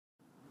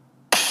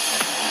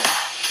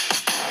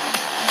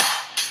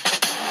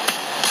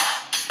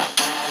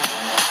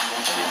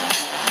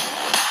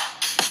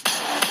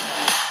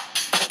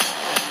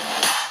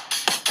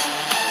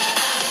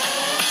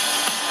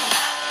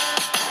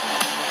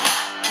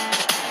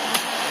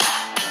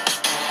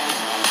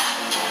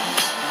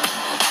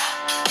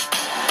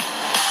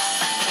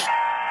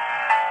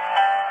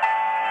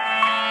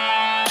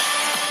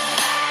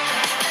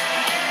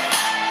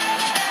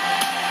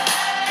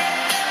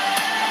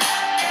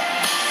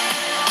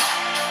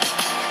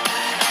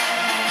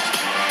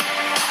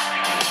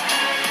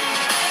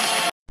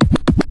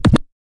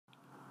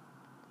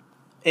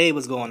Hey,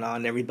 what's going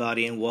on,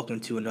 everybody, and welcome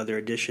to another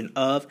edition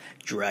of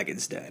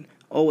Dragon's Den,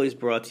 always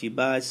brought to you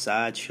by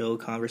Sideshow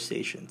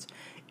Conversations.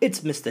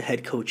 It's Mr.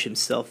 Head Coach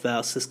himself,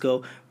 Val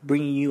Cisco,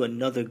 bringing you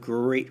another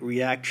great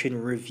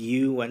reaction,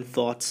 review, and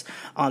thoughts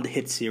on the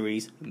hit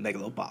series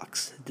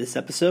Megalobox. This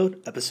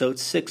episode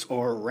 6,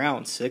 or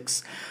round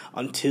 6,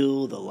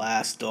 Until the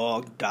Last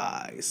Dog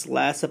Dies.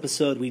 Last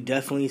episode, we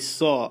definitely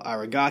saw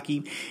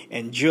Aragaki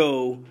and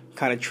Joe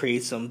kind of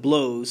trade some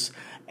blows,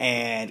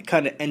 and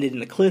kind of ended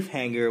in a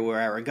cliffhanger where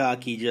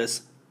Aragaki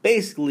just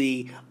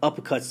basically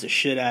uppercuts the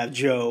shit out of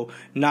Joe,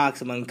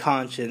 knocks him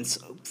unconscious.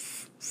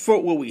 For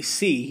what we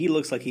see, he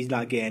looks like he's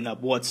not getting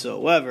up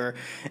whatsoever,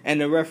 and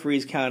the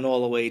referee's counting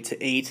all the way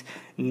to 8,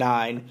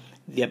 9,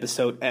 the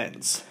episode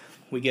ends.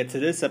 We get to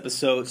this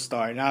episode,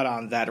 starting out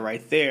on that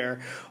right there,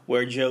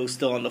 where Joe's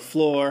still on the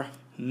floor,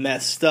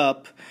 messed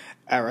up.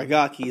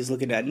 Aragaki is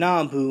looking at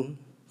Nambu,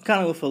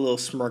 kind of with a little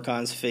smirk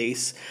on his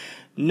face,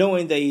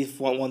 knowing that he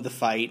won the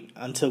fight,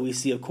 until we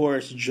see, of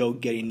course, Joe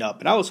getting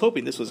up. And I was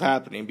hoping this was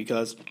happening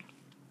because,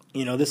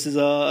 this is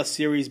a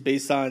series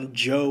based on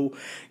Joe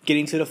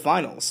getting to the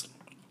finals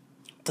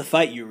to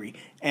fight Yuri.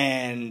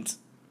 And,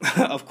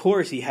 of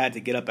course, he had to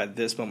get up at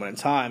this moment in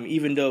time,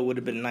 even though it would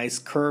have been a nice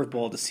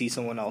curveball to see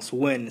someone else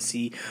win, to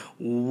see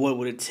what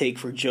would it take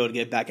for Joe to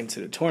get back into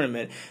the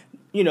tournament.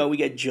 We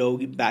get Joe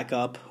back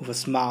up with a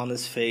smile on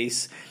his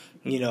face.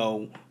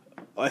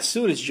 As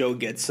soon as Joe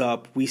gets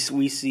up, we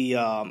see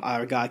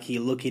Aragaki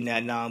looking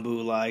at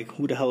Nambu like,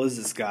 who the hell is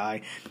this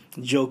guy?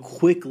 Joe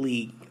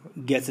quickly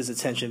gets his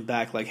attention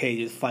back, like, hey,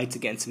 the fight's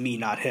against me,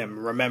 not him,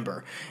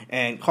 remember.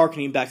 And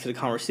harkening back to the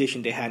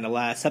conversation they had in the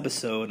last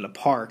episode in the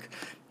park,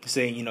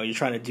 saying, you're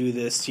trying to do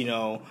this,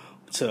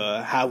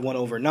 to have one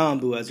over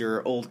Nambu as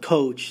your old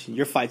coach.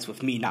 Your fight's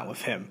with me, not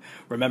with him.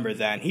 Remember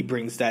that. And he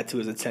brings that to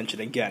his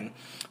attention again.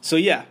 So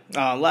yeah,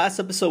 last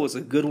episode was a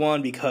good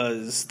one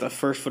because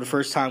for the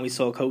first time we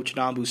saw Coach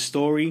Nambu's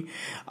story.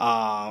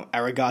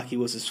 Aragaki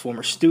was his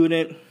former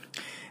student.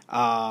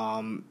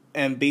 And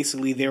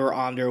basically they were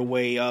on their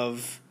way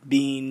of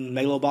being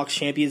Megalobox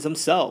champions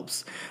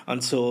themselves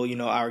until,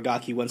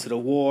 Aragaki went to the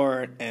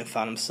war and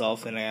found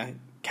himself in a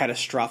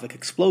catastrophic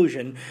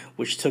explosion,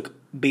 which took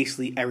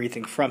basically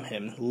everything from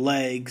him.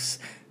 Legs,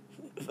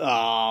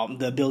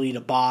 the ability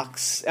to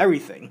box,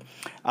 everything.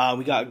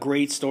 We got a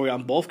great story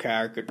on both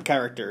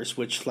characters,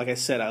 which, like I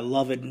said, I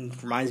love it.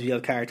 It reminds me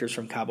of characters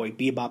from Cowboy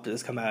Bebop that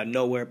just come out of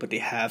nowhere, but they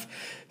have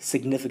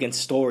significant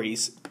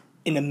stories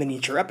in a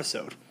miniature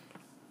episode.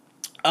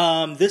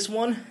 This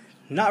one,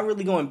 not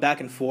really going back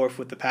and forth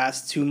with the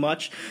past too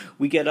much.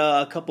 We get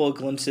a couple of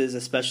glimpses,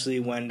 especially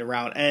when the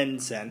round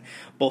ends and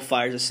both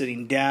fighters are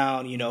sitting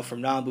down,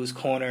 from Nambu's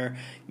corner,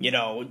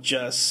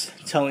 just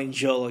telling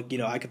Joe,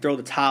 I could throw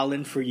the towel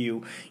in for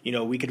you.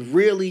 We could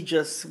really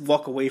just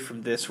walk away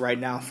from this right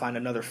now, find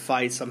another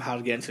fight, somehow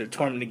to get into the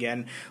tournament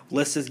again.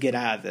 Let's just get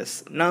out of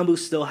this.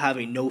 Nambu's still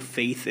having no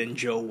faith in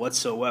Joe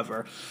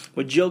whatsoever,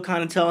 with Joe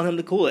kind of telling him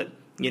to cool it.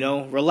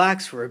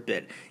 Relax for a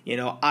bit.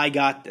 I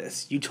got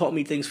this. You taught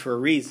me things for a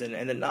reason.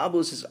 And then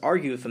Nabu's just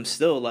arguing with him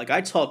still. Like,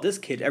 I taught this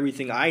kid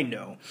everything I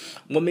know.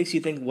 What makes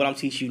you think what I'm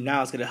teaching you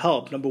now is going to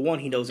help? Number one,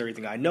 he knows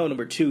everything I know.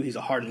 Number two, he's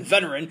a hardened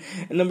veteran.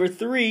 And number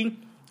three,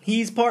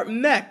 he's part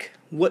mech.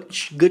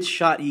 What good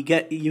shot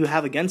you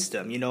have against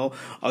him?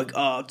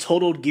 A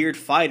total geared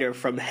fighter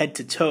from head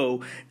to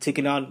toe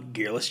taking on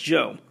Gearless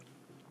Joe.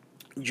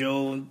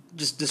 Joe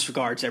just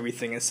disregards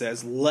everything and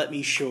says, let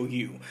me show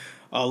you.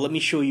 Let me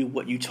show you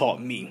what you taught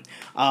me.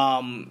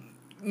 Kind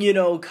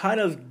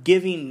of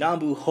giving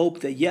Nambu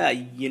hope that,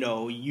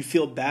 you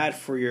feel bad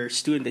for your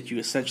student that you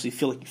essentially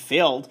feel like you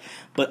failed,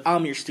 but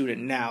I'm your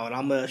student now, and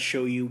I'm going to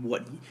show you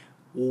what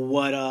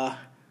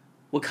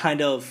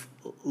kind of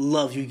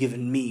love you've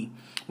given me,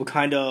 what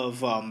kind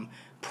of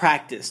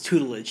practice,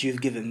 tutelage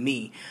you've given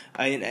me.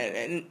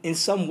 And in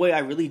some way, I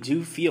really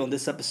do feel in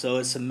this episode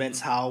it cements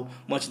how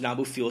much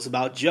Nambu feels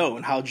about Joe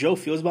and how Joe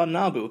feels about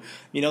Nambu.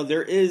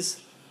 There is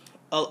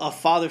a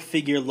father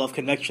figure love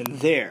connection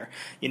there.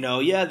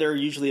 They're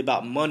usually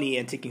about money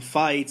and taking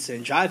fights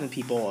and driving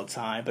people all the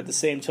time, but the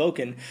same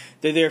token,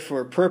 they're there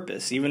for a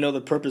purpose. Even though the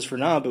purpose for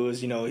Nambu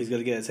is, he's going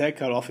to get his head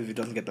cut off if he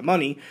doesn't get the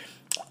money,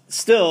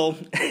 still,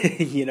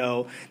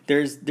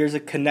 there's a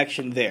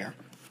connection there.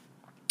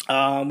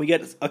 We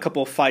get a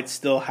couple of fights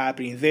still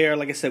happening there.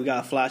 Like I said, we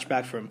got a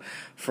flashback from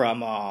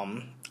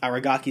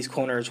Aragaki's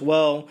corner as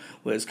well,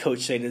 with his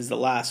coach saying this is the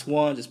last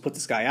one, just put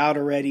this guy out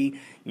already.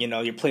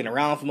 You're playing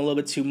around with him a little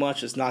bit too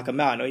much, just knock him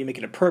out. I know you're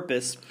making a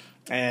purpose.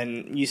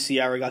 And you see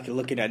Aragaki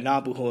looking at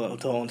Nambu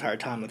the whole entire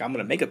time, like, I'm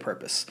going to make a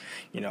purpose.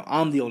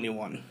 I'm the only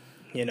one.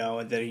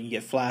 And then you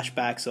get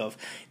flashbacks of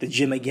the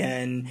gym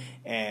again,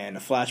 and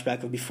a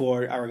flashback of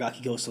before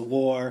Aragaki goes to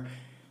war,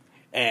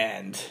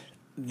 and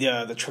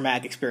the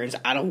traumatic experience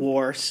out of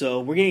war.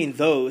 So we're getting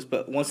those,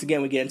 but once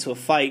again we get into a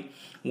fight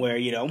where,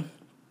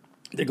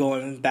 They're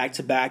going back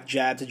to back,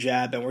 jab to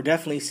jab, and we're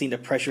definitely seeing the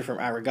pressure from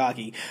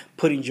Aragaki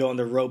putting Joe on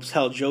the ropes.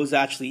 Hell, Joe's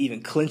actually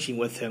even clinching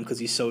with him because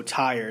he's so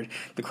tired.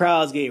 The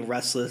crowd's getting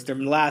restless. They're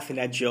laughing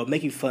at Joe,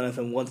 making fun of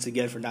him once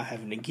again for not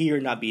having the gear,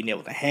 not being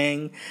able to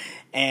hang.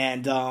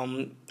 And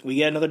we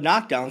get another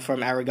knockdown from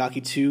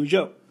Aragaki to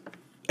Joe.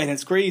 And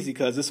it's crazy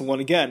because this one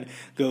again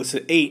goes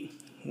to 8.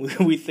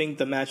 We think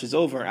the match is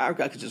over, and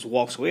Aragaki just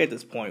walks away at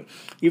this point.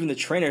 Even the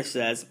trainer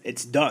says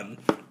it's done.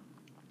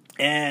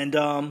 And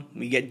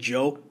we get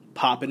Joe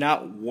popping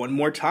out one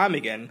more time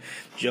again.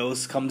 Joe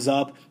comes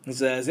up and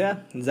says, yeah,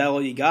 is that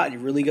all you got? You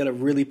really got to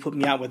really put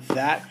me out with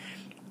that?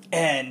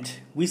 And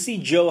we see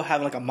Joe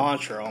having like a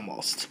mantra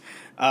almost.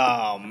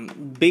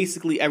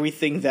 Basically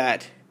everything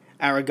that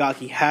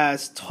Aragaki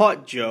has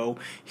taught Joe,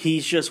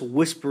 he's just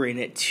whispering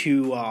it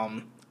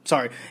to...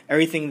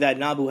 everything that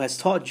Nabu has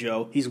taught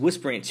Joe, he's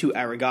whispering it to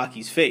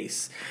Aragaki's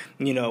face.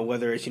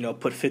 Whether it's,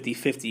 put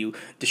 50-50,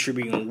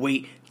 distributing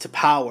weight to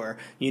power,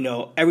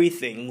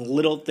 everything,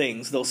 little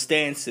things, little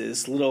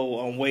stances,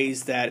 little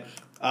ways that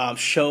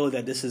show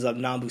that this is of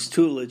Nabu's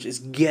tutelage is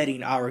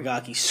getting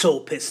Aragaki so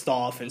pissed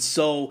off and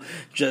so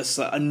just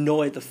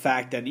annoyed at the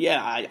fact that,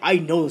 I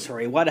know this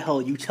already. Why the hell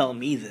are you telling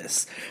me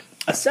this?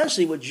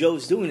 Essentially, what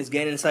Joe's doing is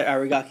getting inside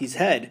Aragaki's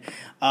head.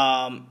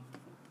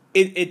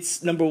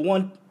 It's number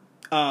one,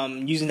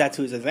 using that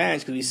to his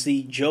advantage because we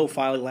see Joe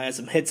finally land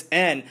some hits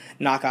and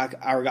knock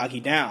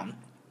Aragaki down.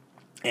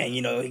 And,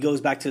 he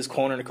goes back to his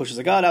corner and the coach is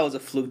like, oh, that was a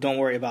fluke, don't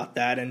worry about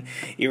that. And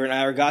even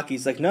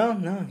Aragaki's like,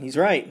 no, he's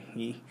right.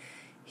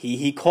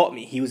 He caught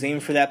me. He was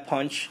aiming for that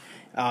punch.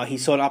 He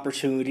saw an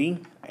opportunity.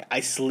 I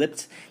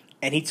slipped,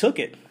 and he took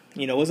it.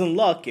 It wasn't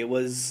luck. It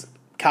was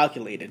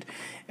calculated.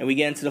 And we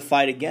get into the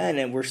fight again,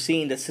 and we're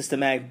seeing the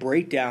systematic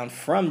breakdown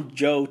from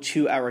Joe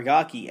to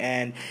Aragaki,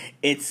 and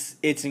it's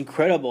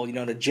incredible.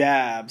 The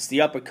jabs, the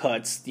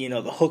uppercuts,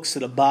 the hooks to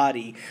the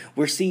body.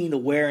 We're seeing the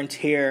wear and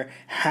tear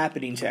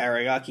happening to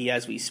Aragaki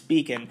as we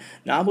speak, and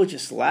Nabu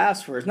just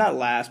laughs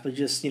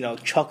just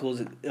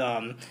chuckles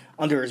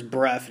under his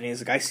breath, and he's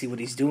like, I see what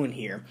he's doing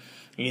here.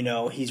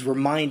 He's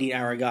reminding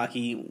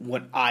Aragaki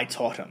what I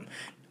taught him.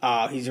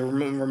 He's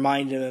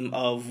reminding him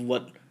of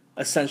what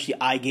essentially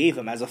I gave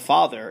him as a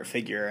father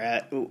figure,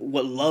 at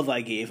what love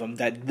I gave him,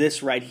 that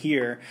this right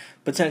here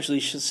potentially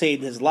should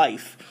save his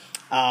life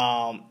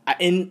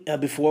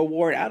before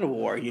war and out of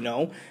war.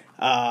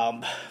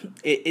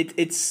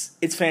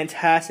 It's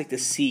fantastic to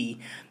see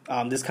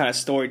this kind of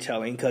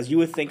storytelling, because you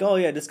would think, oh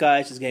yeah, this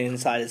guy's just getting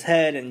inside his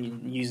head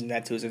and using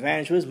that to his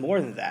advantage. But it's more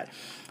than that.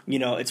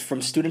 It's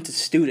from student to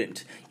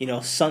student,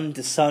 son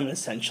to son,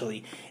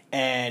 essentially,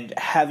 and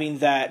having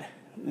that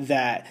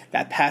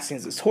passing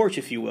as a torch,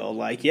 if you will.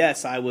 Like,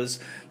 yes, I was,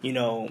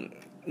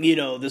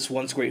 this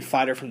once great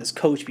fighter from this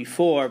coach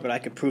before, but I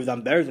could prove that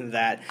I'm better than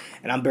that,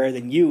 and I'm better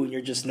than you, and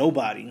you're just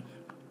nobody.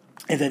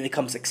 And then it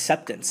comes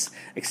acceptance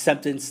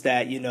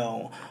that,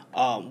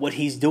 what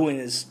he's doing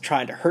is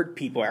trying to hurt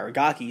people.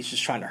 Aragaki is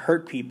just trying to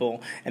hurt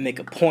people and make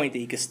a point that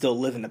he could still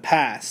live in the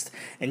past.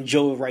 And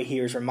Joe right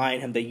here is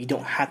reminding him that you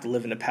don't have to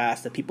live in the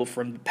past, that people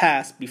from the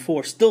past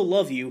before still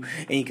love you,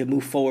 and you can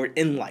move forward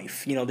in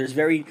life. There's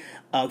very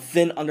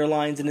thin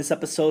underlines in this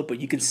episode,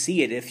 but you can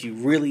see it if you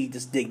really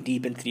just dig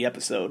deep into the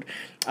episode.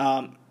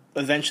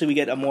 Eventually we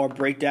get a more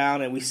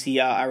breakdown, and we see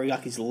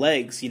Aragaki's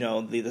legs,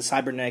 the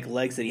cybernetic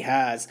legs that he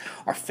has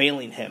are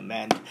failing him,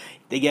 and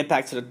they get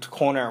back to the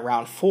corner in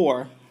round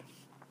 4,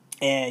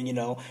 and,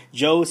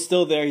 Joe is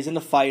still there, he's in the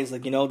fight, he's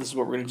like, this is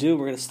what we're going to do,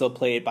 we're going to still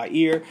play it by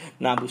ear.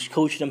 Nabu's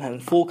coaching him, having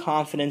full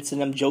confidence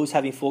in him, Joe's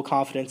having full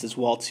confidence as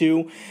well,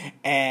 too,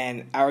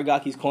 and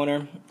Aragaki's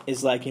corner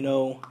is like,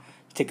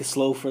 take it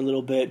slow for a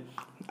little bit,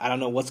 I don't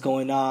know what's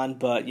going on,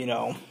 but,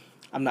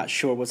 I'm not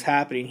sure what's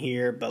happening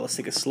here, but let's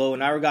take it slow.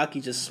 And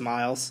Aragaki just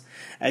smiles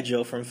at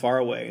Joe from far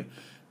away.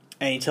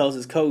 And he tells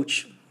his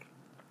coach,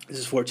 this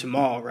is for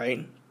tomorrow,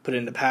 right? Put it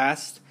in the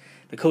past.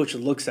 The coach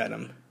looks at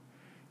him.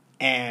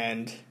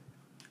 And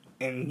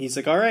he's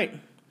like, all right.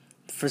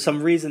 For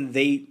some reason,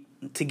 they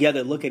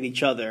together look at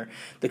each other.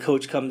 The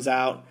coach comes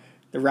out.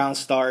 The round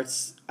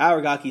starts.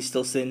 Aragaki's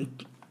still sitting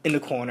in the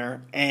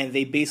corner. And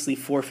they basically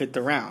forfeit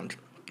the round.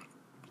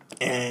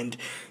 And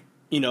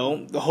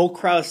the whole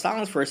crowd is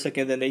silent for a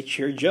second, then they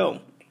cheer Joe.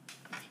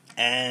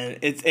 And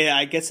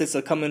I guess it's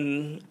a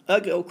crown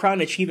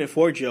achievement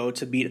for Joe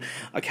to beat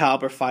a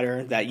caliber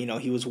fighter that,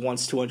 he was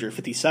once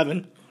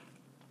 257,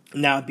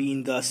 now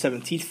being the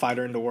 17th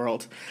fighter in the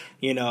world.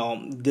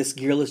 This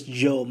Gearless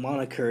Joe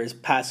moniker is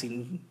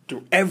passing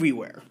through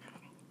everywhere.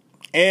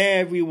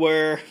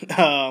 Whether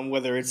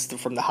it's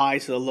from the high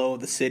to the low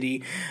of the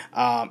city,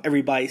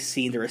 everybody's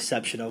seeing the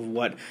reception of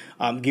what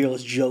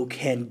Gearless Joe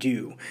can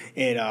do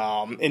in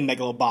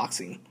Megalo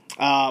boxing.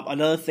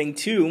 Another thing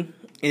too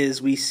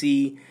is we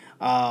see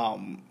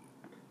Aragaki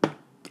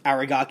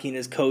and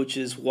his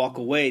coaches walk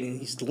away,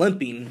 and he's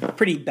limping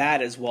pretty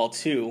bad as well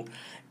too.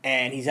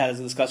 And he's had a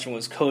discussion with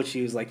his coach.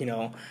 He was like,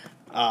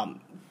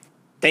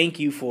 thank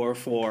you for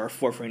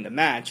forfeiting the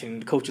match.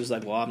 And the coach was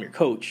like, well, I'm your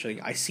coach. Like,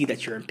 I see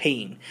that you're in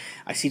pain.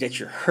 I see that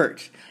you're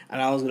hurt.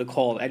 And I was going to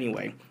call it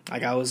anyway.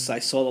 Like, I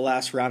saw the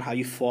last round, how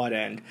you fought,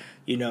 and,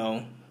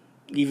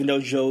 even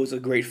though Joe's a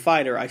great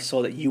fighter, I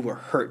saw that you were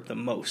hurt the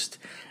most.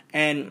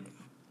 And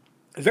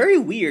very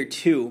weird,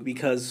 too,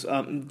 because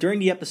during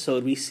the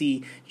episode, we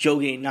see Joe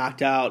getting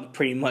knocked out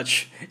pretty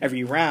much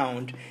every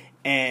round,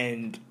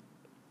 and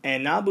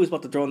Nabu's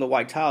about to throw in the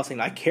white towel saying,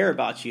 I care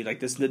about you.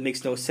 Like, this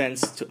makes no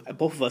sense to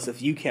both of us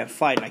if you can't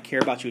fight, and I care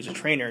about you as a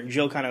trainer. And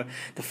Joe kind of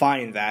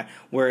defining that.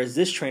 Whereas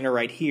this trainer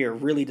right here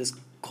really just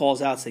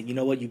calls out saying, you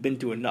know what, you've been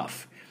through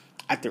enough.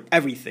 After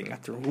everything,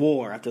 after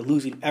war, after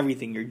losing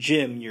everything, your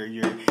gym,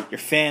 your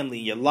family,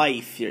 your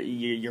life,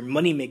 your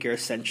moneymaker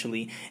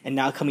essentially, and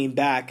now coming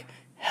back,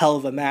 hell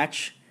of a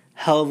match,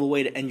 hell of a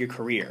way to end your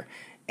career.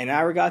 And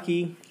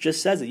Aragaki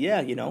just says it,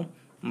 yeah,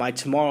 my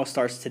tomorrow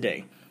starts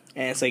today.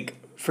 And it's like,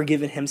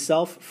 forgiving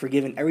himself,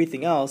 forgiving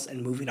everything else,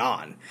 and moving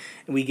on.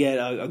 And we get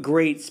a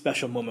great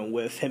special moment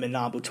with him and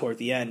Nabu toward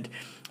the end,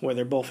 where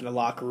they're both in the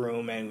locker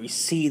room, and we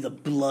see the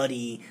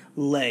bloody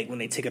leg when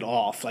they take it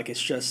off. Like, it's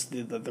just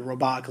the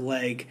robotic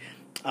leg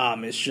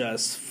is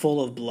just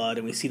full of blood,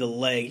 and we see the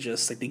leg,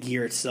 just like the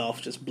gear itself,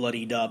 just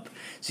bloodied up.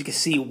 So you can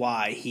see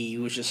why he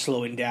was just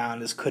slowing down,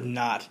 just could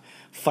not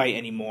fight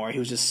anymore. He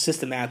was just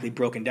systematically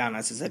broken down,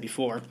 as I said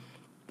before.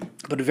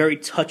 But a very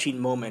touching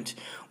moment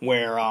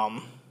where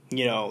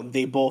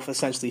they both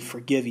essentially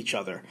forgive each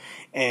other.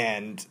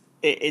 And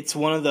it's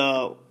one of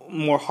the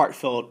more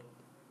heartfelt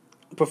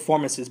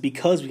performances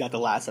because we got the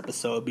last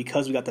episode,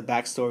 because we got the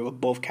backstory with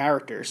both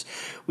characters.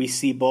 We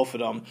see both of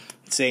them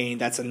saying,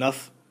 that's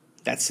enough,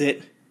 that's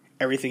it,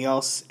 everything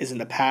else is in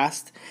the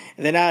past.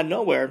 And then out of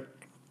nowhere,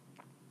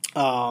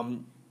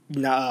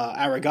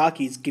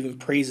 Aragaki's giving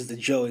praises to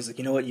Joe. He's like,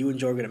 you know what, you and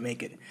Joe are going to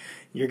make it.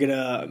 You're going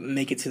to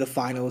make it to the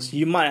finals.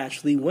 You might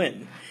actually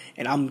win.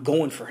 And I'm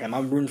going for him.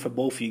 I'm rooting for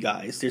both of you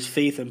guys. There's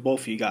faith in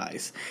both of you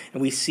guys.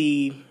 And we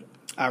see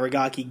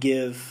Aragaki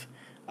give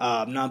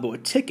Nabu a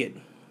ticket.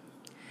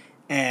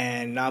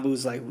 And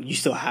Nabu's like, you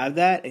still have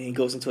that? And he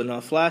goes into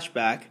another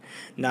flashback.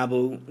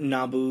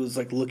 Nabu's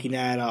like looking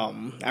at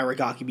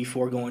Aragaki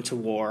before going to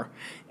war.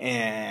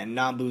 And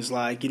Nabu's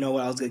like, you know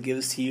what, I was going to give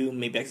this to you.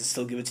 Maybe I can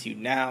still give it to you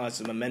now as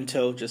a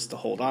memento just to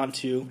hold on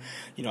to.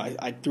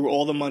 I threw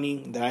all the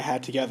money that I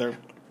had together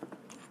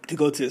to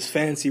go to this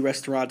fancy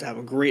restaurant to have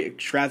a great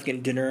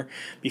extravagant dinner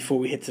before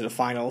we hit to the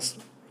finals.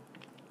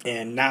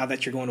 And now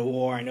that you're going to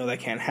war, I know that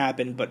can't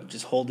happen, but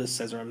just hold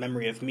this as a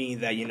memory of me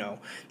that,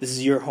 this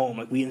is your home.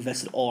 Like, we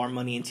invested all our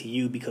money into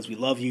you because we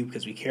love you,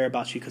 because we care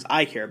about you, because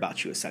I care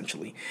about you,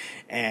 essentially.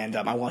 And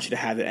I want you to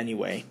have it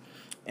anyway.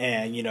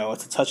 And,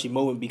 it's a touching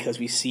moment because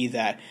we see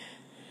that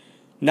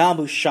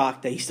Nabu's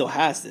shocked that he still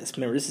has this.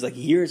 Remember, this is like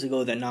years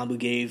ago that Nabu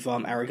gave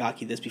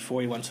Aragaki this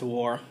before he went to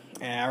war.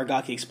 And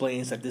Aragaki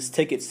explains that this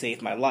ticket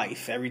saved my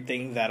life.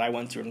 Everything that I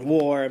went through in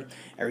war,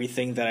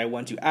 everything that I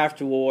went through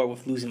after war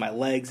with losing my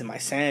legs and my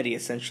sanity,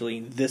 essentially,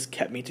 this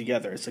kept me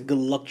together. It's a good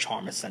luck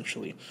charm,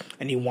 essentially.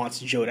 And he wants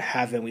Joe to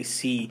have it. And we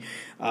see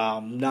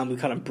Nabu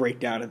kind of break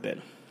down a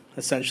bit.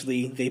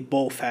 Essentially, they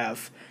both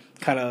have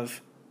kind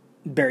of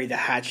buried the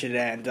hatchet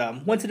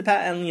and went to the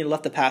past and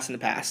left the past in the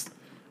past.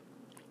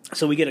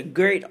 So we get a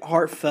great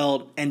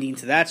heartfelt ending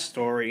to that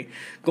story.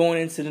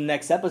 Going into the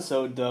next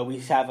episode, though, we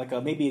have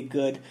maybe a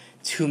good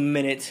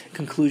 2-minute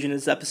conclusion of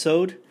this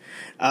episode.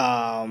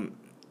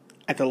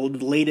 At the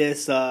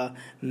latest,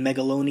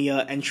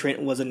 Megalonia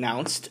entrant was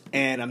announced,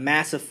 and a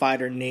massive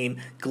fighter named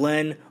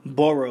Glenn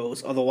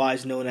Burrows,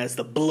 otherwise known as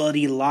the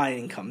Bloody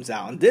Lion, comes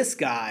out. And this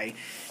guy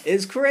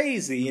is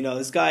crazy.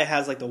 This guy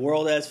has the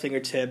world at his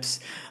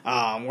fingertips.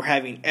 We're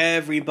having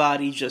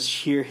everybody just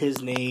hear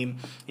his name.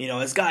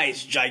 This guy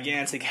is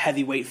gigantic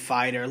heavyweight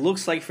fighter.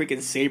 Looks like freaking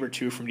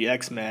Sabretooth from the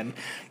X-Men.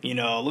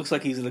 Looks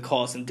like he's going to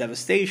cause some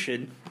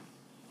devastation.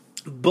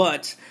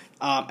 But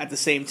at the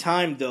same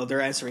time, though,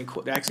 they're asking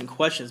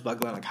questions about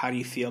Glenn, like, how do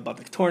you feel about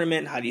the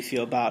tournament? How do you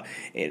feel about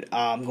it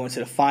going to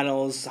the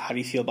finals? How do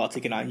you feel about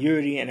taking on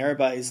Yuri? And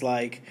everybody's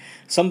like,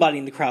 somebody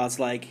in the crowd's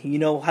like,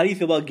 how do you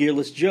feel about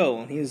Gearless Joe?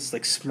 And he's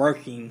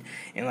smirking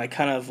and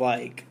kind of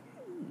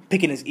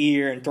picking his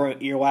ear and throwing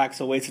earwax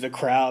away to the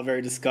crowd,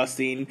 very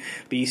disgusting.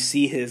 But you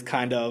see his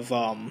kind of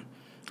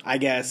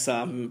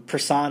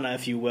persona,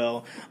 if you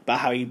will, about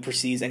how he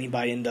perceives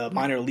anybody in the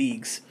minor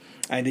leagues.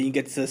 And then you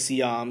get to see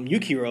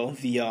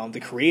Yukiro, the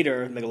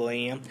creator of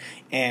Megalonia,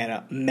 and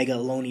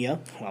Megalonia.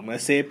 Well, I'm gonna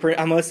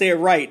say it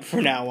right for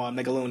now on,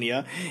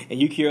 Megalonia. And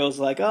Yukiro's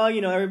like,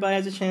 everybody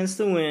has a chance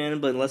to win,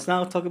 but let's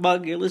not talk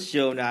about Gearless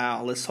Joe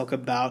now. Let's talk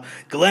about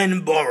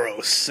Glenn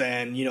Burrows.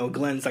 And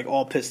Glenn's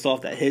all pissed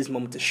off that his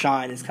moment to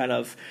shine is kind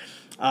of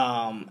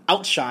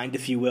outshined,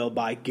 if you will,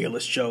 by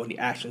Gearless Joe and the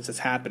actions that's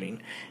happening.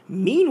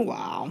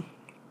 Meanwhile,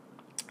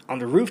 on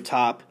the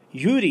rooftop,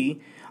 Yuri,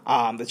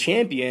 the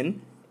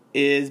champion,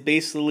 is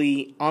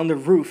basically on the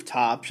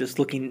rooftop, just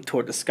looking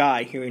toward the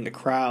sky, hearing the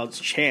crowds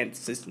chant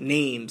his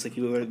names, like he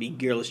would be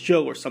Gearless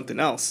Joe or something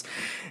else.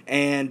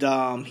 And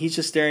he's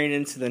just staring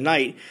into the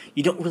night.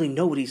 You don't really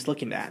know what he's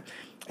looking at.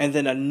 And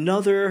then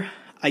another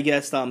I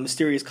guess,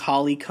 mysterious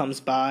colleague comes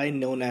by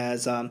known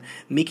as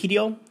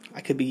Mikio. I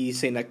could be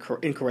saying that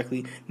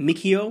incorrectly.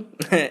 Mikio.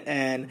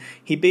 And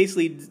he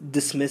basically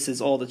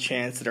dismisses all the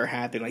chants that are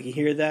happening. Like, you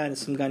hear that? And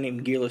some guy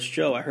named Gearless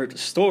Joe. I heard the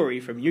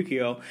story from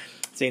Yukio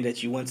saying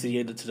that you went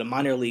to the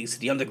minor leagues, to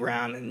the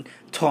underground, and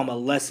taught him a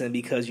lesson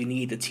because you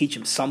need to teach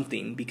him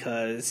something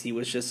because he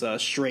was just a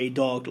stray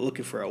dog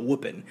looking for a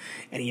whooping.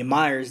 And he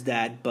admires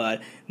that,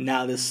 but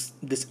now this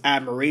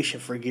admiration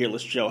for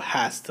Gearless Joe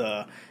has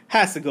to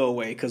go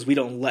away because we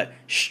don't let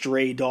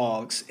stray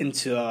dogs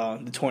into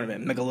the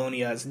tournament.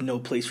 Megalonia has no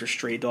place for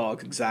stray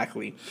dogs,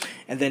 exactly.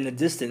 And then in the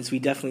distance, we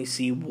definitely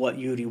see what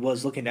Yuri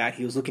was looking at.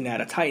 He was looking at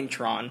a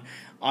Titantron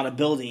on a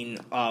building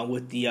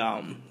with the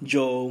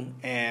Joe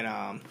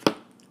and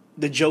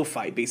the Joe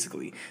fight,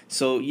 basically.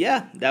 So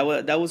yeah, that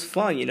was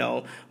fun.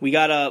 We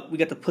got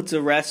to put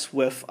to rest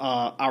with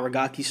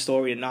Aragaki's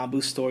story and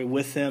Nabu's story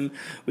with him.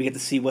 We get to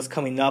see what's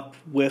coming up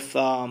with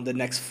the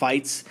next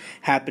fights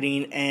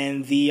happening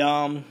and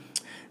the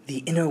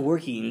inner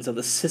workings of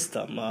the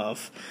system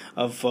of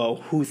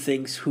who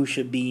thinks who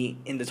should be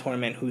in the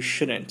tournament, who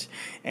shouldn't,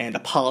 and the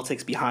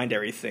politics behind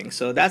everything.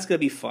 So that's gonna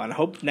be fun. I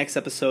hope next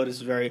episode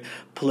is a very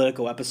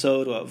political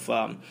episode of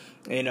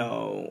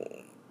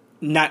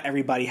not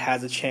everybody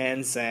has a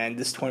chance, and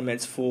this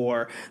tournament's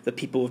for the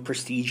people with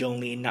prestige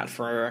only, not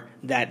for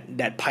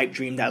that pipe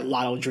dream, that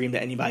lotto dream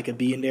that anybody could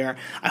be in there.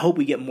 I hope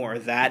we get more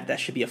of that. That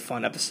should be a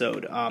fun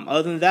episode.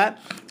 Other than that,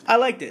 I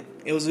liked it.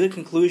 It was a good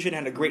conclusion,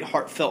 had a great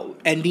heartfelt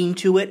ending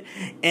to it,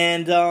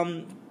 and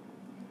a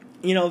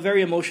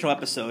very emotional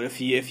episode.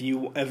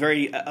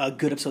 A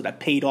good episode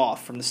that paid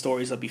off from the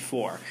stories of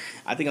before.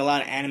 I think a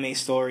lot of anime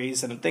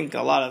stories, and I think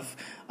a lot of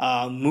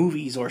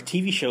movies or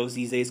TV shows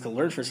these days can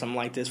learn from something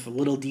like this for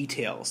little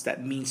details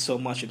that mean so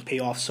much and pay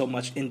off so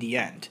much in the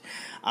end.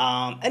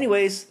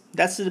 Anyways,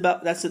 that's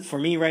it for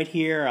me right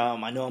here.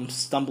 I know I'm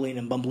stumbling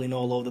and bumbling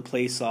all over the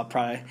place, so I'll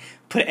probably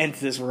put an end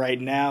to this right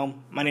now.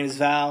 My name is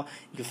Val.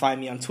 You can find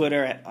me on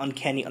Twitter at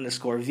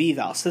uncanny_V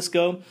Val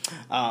Cisco.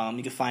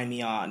 You can find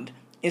me on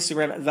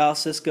Instagram at Val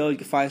Cisco. You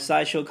can find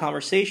Sideshow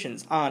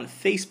Conversations on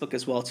Facebook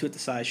as well, too, at the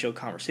Sideshow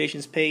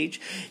Conversations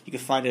page. You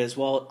can find it as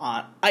well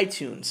on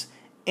iTunes,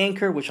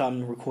 Anchor, which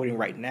I'm recording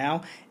right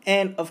now,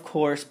 and, of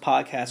course,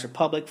 Podcast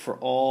Republic for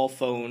all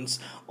phones,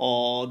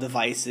 all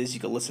devices. You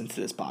can listen to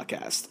this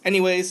podcast.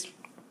 Anyways,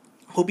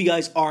 hope you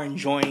guys are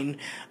enjoying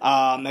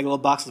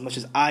Megalobox as much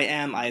as I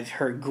am. I've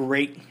heard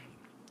great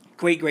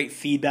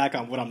feedback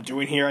on what I'm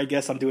doing here. I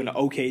guess I'm doing an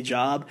okay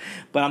job,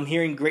 but I'm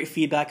hearing great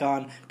feedback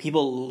on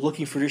people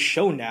looking for this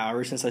show now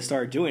ever since I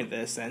started doing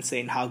this and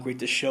saying how great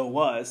the show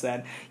was.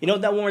 And,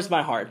 that warms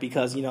my heart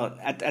because,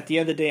 at the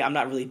end of the day, I'm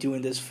not really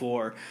doing this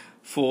for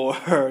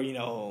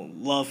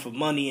love for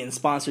money and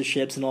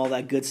sponsorships and all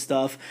that good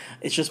stuff.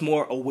 It's just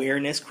more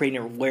awareness,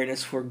 creating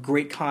awareness for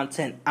great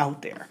content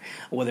out there,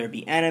 whether it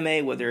be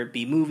anime, whether it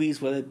be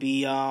movies, whether it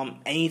be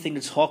anything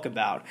to talk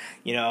about.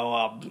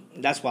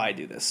 That's why I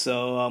do this.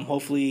 So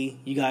hopefully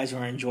you guys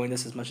are enjoying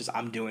this as much as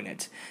I'm doing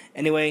it.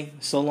 Anyway,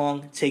 so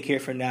long, take care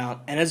for now,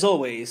 and as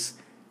always,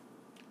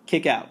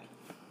 kick out.